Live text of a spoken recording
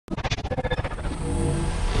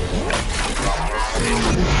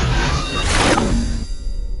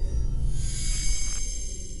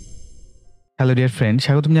Hello dear friend,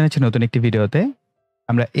 স্বাগতম জানাচ্ছি নতুন একটি ভিডিওতে।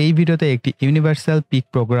 আমরা এই ভিডিওতে একটি ইউনিভার্সাল পিক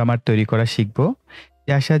প্রোগ্রামার তৈরি করা শিখব,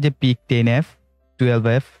 যার সাহায্যে পিক 10F,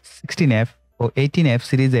 12F, 16F ও 18F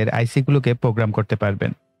সিরিজের আইসিগুলোকে প্রোগ্রাম করতে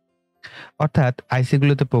পারবেন। অর্থাৎ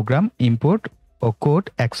আইসিগুলোতে প্রোগ্রাম ইম্পোর্ট ও কোড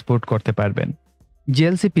এক্সপোর্ট করতে পারবেন।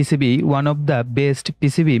 JLCPCB one of the best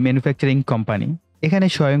PCB manufacturing company. এখানে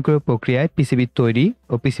স্বয়ংক্রিয় প্রক্রিয়ায় পিসিবি তৈরি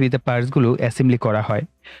ও পিসিবিতে পার্টসগুলো অ্যাসেম্বলি করা হয়।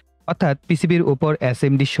 অর্থাৎ পিসিবির উপর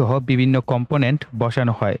এসএমডি সহ বিভিন্ন কম্পোনেন্ট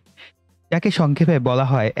বসানো হয়, যাকে সংক্ষেপে বলা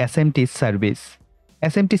হয় এসএমটি সার্ভিস।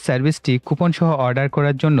 এসএমটি সার্ভিসটি কুপন সহ অর্ডার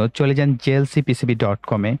করার জন্য চলে যান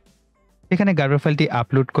JLCPCB.com-এ। এখানে গার্বার ফাইলটি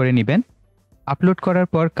আপলোড করে নেবেন। আপলোড করার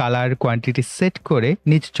পর কালার কোয়ান্টিটি সেট করে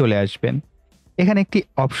নিচে চলে আসবেন। এখানে একটি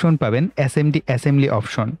অপশন পাবেন, এসএমডি অ্যাসেম্বলি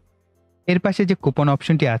অপশন। এর পাশে যে কুপন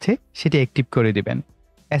অপশনটি আছে সেটি অ্যাক্টিভ করে দিবেন।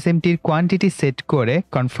 এসএমটির কোয়ান্টিটি সেট করে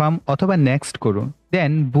কনফার্ম অথবা নেক্সট করুন।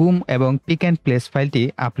 দেন বুম এবং পিক অ্যান্ড প্লেস ফাইলটি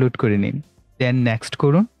আপলোড করে নিন। দেন নেক্সট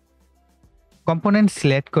করুন। কম্পোনেন্ট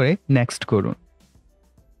সিলেক্ট করে নেক্সট করুন।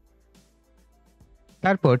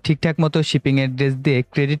 তারপর ঠিকঠাক মতো শিপিং অ্যাড্রেস দিয়ে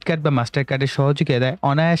ক্রেডিট কার্ড বা মাস্টার কার্ডের সহযোগিতায়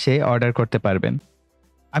অনায়াসে অর্ডার করতে পারবেন।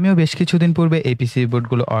 আমিও বেশ কিছুদিন পূর্বে এই পিসিবি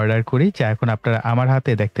বোর্ডগুলো অর্ডার করি, যা এখন আপনারা আমার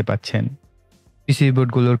হাতে দেখতে পাচ্ছেন। পিসিবি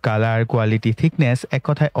বোর্ডগুলোর কালার, কোয়ালিটি, থিকনেস এক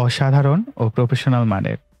কথায় অসাধারণ ও প্রফেশনাল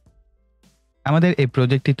মানের। আমাদের এই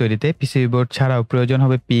প্রজেক্টটি তৈরিতে পিসিবি বোর্ড ছাড়াও প্রয়োজন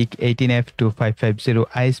হবে পিক 18F2550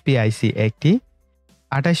 আইএসপি আইসি একটি,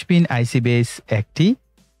 28 পিন আইসি বেস একটি,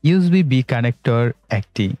 ইউএসবি বি কানেক্টর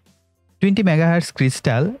একটি, 20 মেগাহার্টজ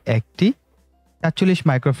ক্রিস্টাল একটি, ৪৪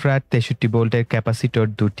 মাইক্রোফ্যারাড 63 ভোল্টের ক্যাপাসিটর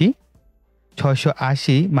দুটি,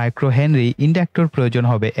 680 মাইক্রোহেনরি ইন্ডাক্টর প্রয়োজন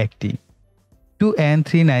হবে একটি,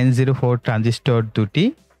 2N3904 ট্রানজিস্টর দুটি,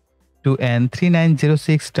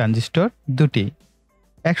 2N3906 ট্রানজিস্টর দুটি,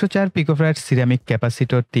 104 পিকোফ্যারাড সিরামিক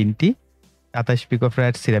ক্যাপাসিটর তিনটি, 27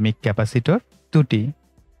 পিকোফ্যারাড সিরামিক ক্যাপাসিটর দুটি,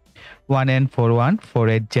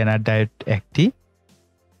 1N4148 জেনার ডায়োড একটি,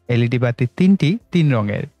 এলইডি বাতি তিনটি 3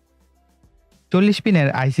 রঙের, 40 পিনের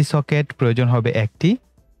আইসি সকেট প্রয়োজন হবে একটি,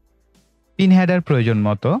 পিন হেডার প্রয়োজন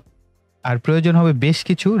মতো, আর প্রয়োজন হবে বেশ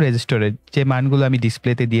কিছু রেজিস্টরের, যে মানগুলো আমি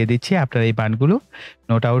ডিসপ্লেতে দিয়ে দিচ্ছি। আপনারা এই মানগুলো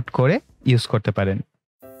নোট আউট করে ইউজ করতে পারেন।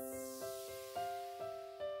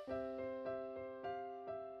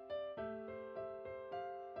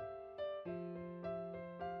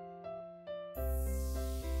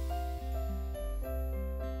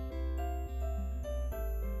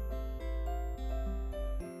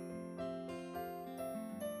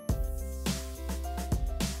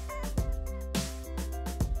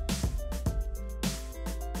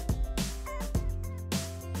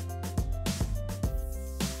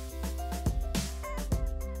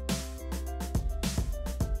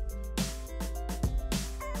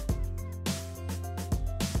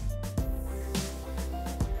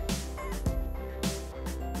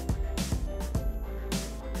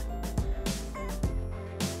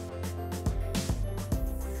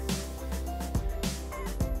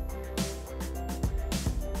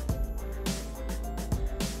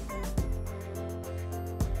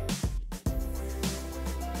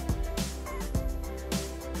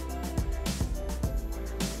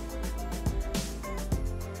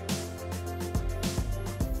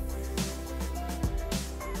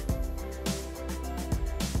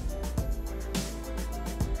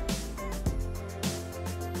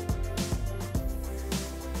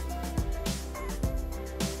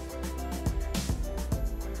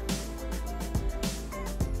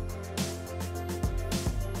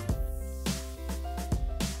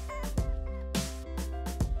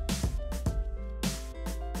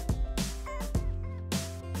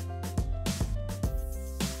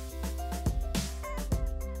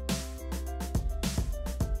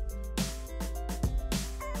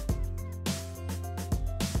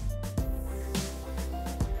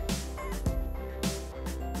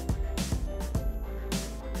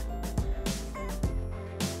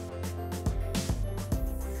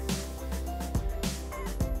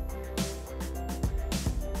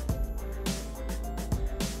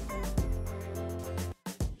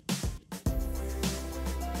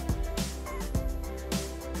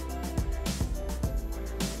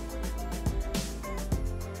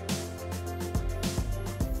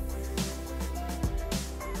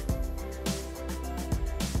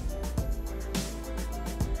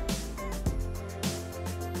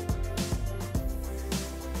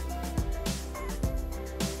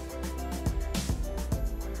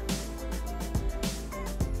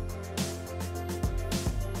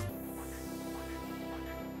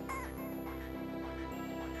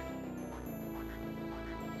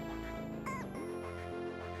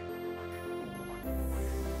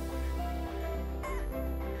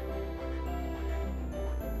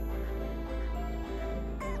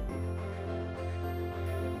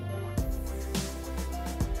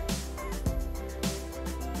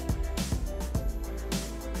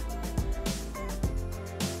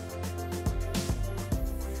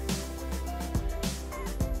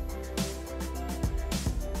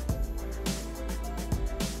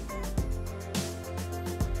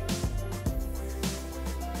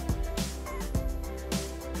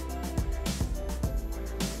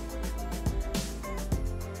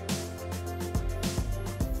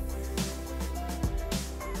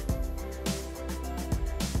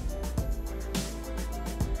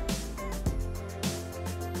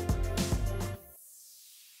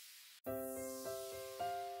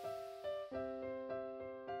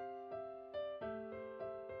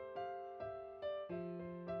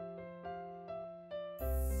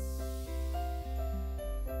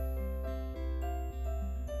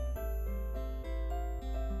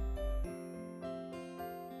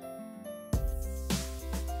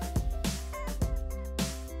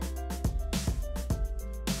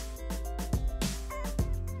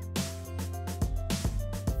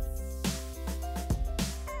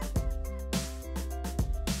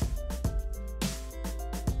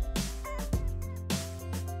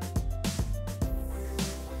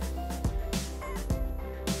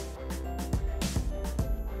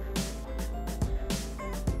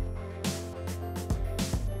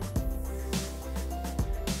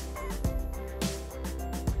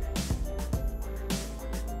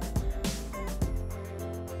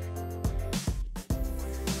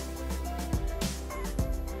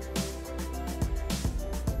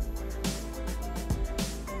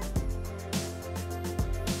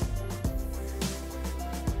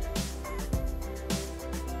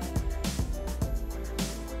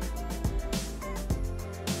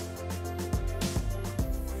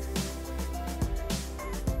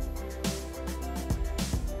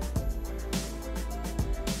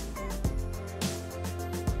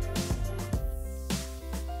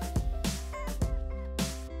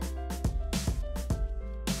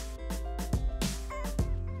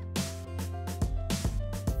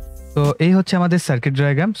 তো এই হচ্ছে আমাদের সার্কিট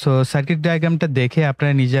ডায়াগ্রাম। সো সার্কিট ডায়াগ্রামটা দেখে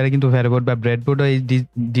আপনারা নিজেরা কিন্তু ভেরবোর্ড বা ব্রেডবোর্ডও এই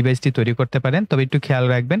ডিভাইসটি তৈরি করতে পারেন। তবে একটু খেয়াল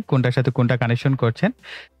রাখবেন কোনটার সাথে কোনটা কানেকশন করছেন।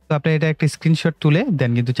 তো আপনারা এটা একটা স্ক্রিনশট তুলে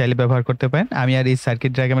দেন কিন্তু চাইলে ব্যবহার করতে পারেন। আমি আর এই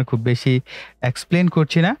সার্কিট ডায়াগ্রামে খুব বেশি এক্সপ্লেন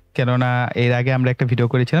করছি না। কেননা এর আগে আমরা একটা ভিডিও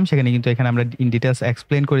করেছিলাম। সেখানে কিন্তু এখানে আমরা ইন ডিটেইলস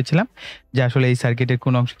এক্সপ্লেন করেছিলাম যে আসলে এই সার্কিটের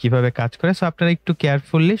কোন অংশ কিভাবে কাজ করে। সো আপনারা একটু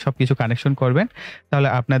কেয়ারফুলি সবকিছু কানেকশন করবেন। তাহলে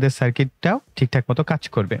আপনাদের সার্কিটটাও ঠিকঠাক মতো কাজ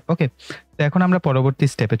করবে। ওকে? তো এখন আমরা পরবর্তী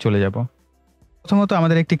স্টেপে চলে যাব। প্রথমত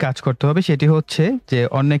আমাদের একটি কাজ করতে হবে, সেটি হচ্ছে যে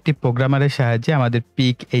অন্য একটি প্রোগ্রামারের সাহায্যে আমাদের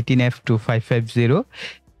PIC 18F2550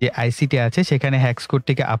 যে আইসিটি আছে সেখানে হ্যাক্স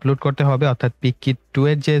কোডটিকে আপলোড করতে হবে, অর্থাৎ PIC Kit 2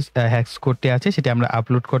 এর যে হ্যাক্স কোডটি আছে সেটি আমরা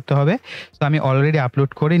আপলোড করতে হবে। তো আমি অলরেডি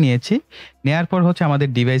আপলোড করে নিয়েছি। নেয়ার পর হচ্ছে আমাদের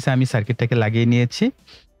ডিভাইসে আমি সার্কিটটাকে লাগিয়ে নিয়েছি।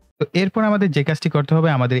 তো এরপর আমাদের যে কাজটি করতে হবে,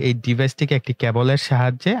 আমাদের এই ডিভাইসটিকে একটি কেবলের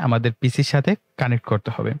সাহায্যে আমাদের পিসির সাথে কানেক্ট করতে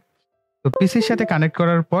হবে। তো পিসির সাথে কানেক্ট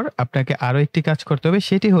করার পর আপনাকে আরো একটি কাজ করতে হবে,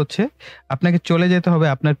 সেটি হচ্ছে আপনাকে চলে যেতে হবে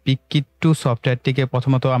আপনার PIC Kit 2 সফটওয়্যারটিকে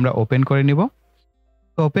প্রথমত আমরা ওপেন করে নিব।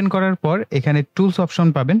 তো ওপেন করার পর এখানে টুলস অপশন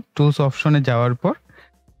পাবেন। টুলস অপশনে যাওয়ার পর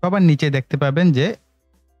সবার নিচে দেখতে পাবেন যে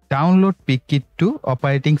download PIC Kit 2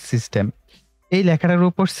 operating system, এই লেখাটার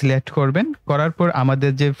উপর সিলেক্ট করবেন। করার পর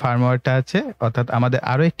আমাদের যে ফার্মওয়্যারটা আছে, অর্থাৎ আমাদের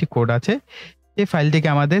আরো একটি কোড আছে, এই ফাইলটিকে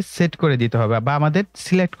আমাদের সেট করে দিতে হবে বা আমাদের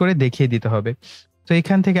সিলেক্ট করে দেখিয়ে দিতে হবে। তো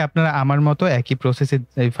এখান থেকে আপনারা আমার মতো একই প্রসেসে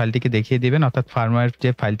এই ফাইলটিকে দেখিয়ে দিবেন, অর্থাৎ ফার্মওয়্যার যে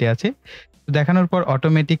ফাইলটি আছে। তো দেখানোর পর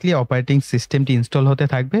অটোমেটিকলি অপারেটিং সিস্টেমটি ইনস্টল হতে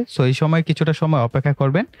থাকবে। সো এই সময় কিছুটা সময় অপেক্ষা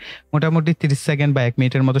করবেন। মোটামুটি 30 সেকেন্ড বা 1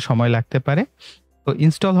 মিনিটের মতো সময় লাগতে পারে। তো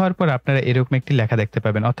ইনস্টল হওয়ার পর আপনারা এরকম একটি লেখা দেখতে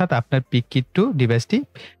পাবেন, অর্থাৎ আপনার PIC Kit 2 ডিভাইসটি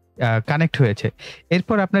কানেক্ট হয়েছে।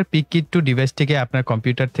 এরপর আপনার PIC Kit 2 ডিভাইসটিকে আপনার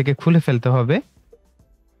কম্পিউটার থেকে খুলে ফেলতে হবে।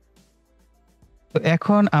 তো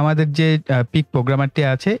এখন আমাদের যে PIC প্রোগ্রামারটি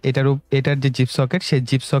আছে এটার যে জিপ সকেট, সেই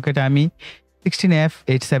জিপ সকেটে আমি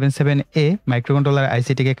 16F877A মাইক্রোকন্ট্রোলার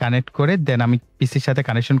আইসিটিকে কানেক্ট করে দেন আমি পিসির সাথে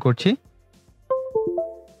কানেকশন করছি।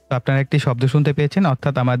 তো আপনারা একটি শব্দ শুনতে পেয়েছেন,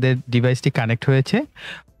 অর্থাৎ আমাদের ডিভাইসটি কানেক্ট হয়েছে।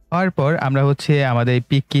 হওয়ার পর আমরা হচ্ছে আমাদের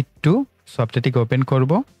PIC Kit 2 সফটওয়্যারটিকে ওপেন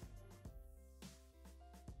করব।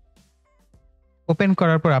 ওপেন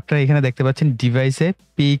করার পর আপনারা এখানে দেখতে পাচ্ছেন ডিভাইসে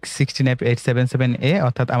PIC 16F877A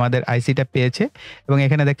অর্থাৎ আমাদের আইসিটা পেয়েছে এবং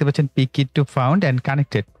এখানে দেখতে পাচ্ছেন PIC Kit 2 found and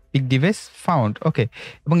connected, PIC device found. ওকে,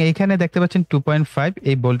 এবং এইখানে দেখতে পাচ্ছেন 2.5,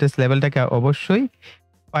 এই ভোল্টেজ লেভেলটাকে অবশ্যই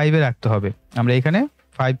 5 এ রাখতে হবে। আমরা এখানে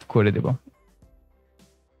 5 করে দেব।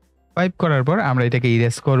 5 করার পর আমরা এটাকে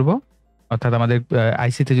ইরেজ করব, অর্থাৎ আমাদের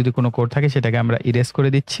আইসিতে যদি কোনো কোড থাকে সেটাকে আমরা ইরেজ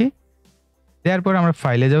করে দিচ্ছি। দেওয়ার পর আমরা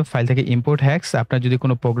ফাইলে যাব। ফাইল থেকে ইম্পোর্ট হ্যাক্স, আপনার যদি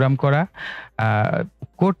কোনো প্রোগ্রাম করা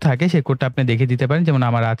কোড থাকে সেই কোডটা আপনি দেখে দিতে পারেন, যেমন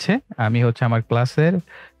আমার আছে। আমি হচ্ছে আমার ক্লাসের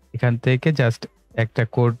এখান থেকে জাস্ট একটা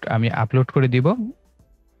কোড আমি আপলোড করে দিব,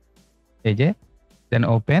 এই যে, দেন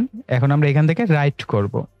ওপেন। এখন আমরা এখান থেকে রাইট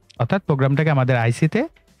করব, অর্থাৎ প্রোগ্রামটাকে আমাদের আইসিতে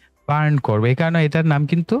বার্ন করব। এই কারণে এটার নাম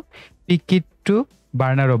কিন্তু PIC Kit 2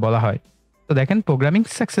 বার্নারও বলা হয়। তো দেখেন প্রোগ্রামিং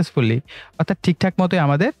সাকসেসফুলি, অর্থাৎ ঠিকঠাক মতো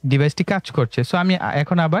আমাদের ডিভাইসটি কাজ করছে। সো আমি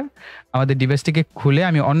এখন আবার আমাদের ডিভাইসটিকে খুলে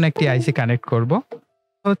আমি অন্য একটি আইসি কানেক্ট করব,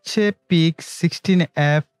 হচ্ছে PIC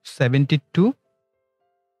 16F72।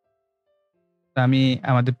 আমি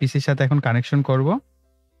আমাদের পিসির সাথে এখন কানেকশন করব।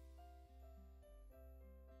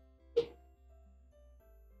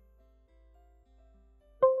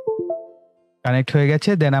 কানেক্ট হয়ে গেছে।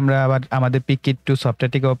 দেন আমরা আবার আমাদের PIC Kit 2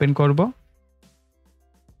 সফটওয়্যারটিকে ওপেন করব।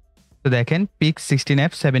 তো দেখেন PIC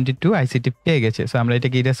 16F72 আইসিটি পেয়ে গেছে। সো আমরা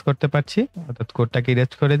এটাকে ইরেজ করতে পারছি, অর্থাৎ কোডটাকে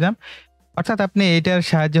ইরেজ করে দিলাম। অর্থাৎ আপনি এটার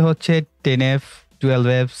সাহায্যে হচ্ছে 10F,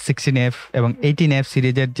 12F, 16F এবং 18F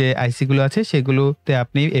সিরিজের যে আইসিগুলো আছে সেগুলোতে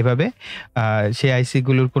আপনি এভাবে সেই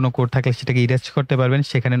আইসিগুলোর কোনো কোড থাকলে সেটাকে ইরেজ করতে পারবেন,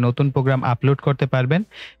 সেখানে নতুন প্রোগ্রাম আপলোড করতে পারবেন।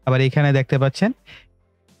 আবার এখানে দেখতে পাচ্ছেন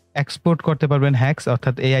এক্সপোর্ট করতে পারবেন হ্যাক্স,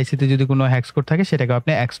 অর্থাৎ এই আইসিতে যদি কোনো হ্যাক্স কোড থাকে সেটাকে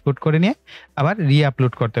আপনি এক্সপোর্ট করে নিয়ে আবার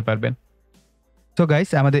রি-আপলোড করতে পারবেন। তো গাইস,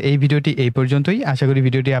 আমাদের এই ভিডিওটি এই পর্যন্তই। আশা করি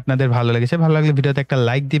ভিডিওটি আপনাদের ভালো লেগেছে। ভালো লাগলে ভিডিওতে একটা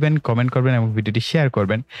লাইক দিবেন, কমেন্ট করবেন এবং ভিডিওটি শেয়ার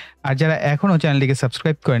করবেন। আর যারা এখনও চ্যানেলটিকে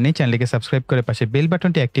সাবস্ক্রাইব করেননি, চ্যানেলটিকে সাবস্ক্রাইব করে পাশে বেল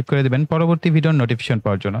বাটনটি অ্যাক্টিভ করে দেবেন পরবর্তী ভিডিওর নোটিফিকেশন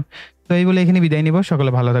পাওয়ার জন্য। তো এই বলে এখানে বিদায় নিব। সকলে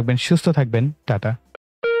ভালো থাকবেন, সুস্থ থাকবেন। টাটা।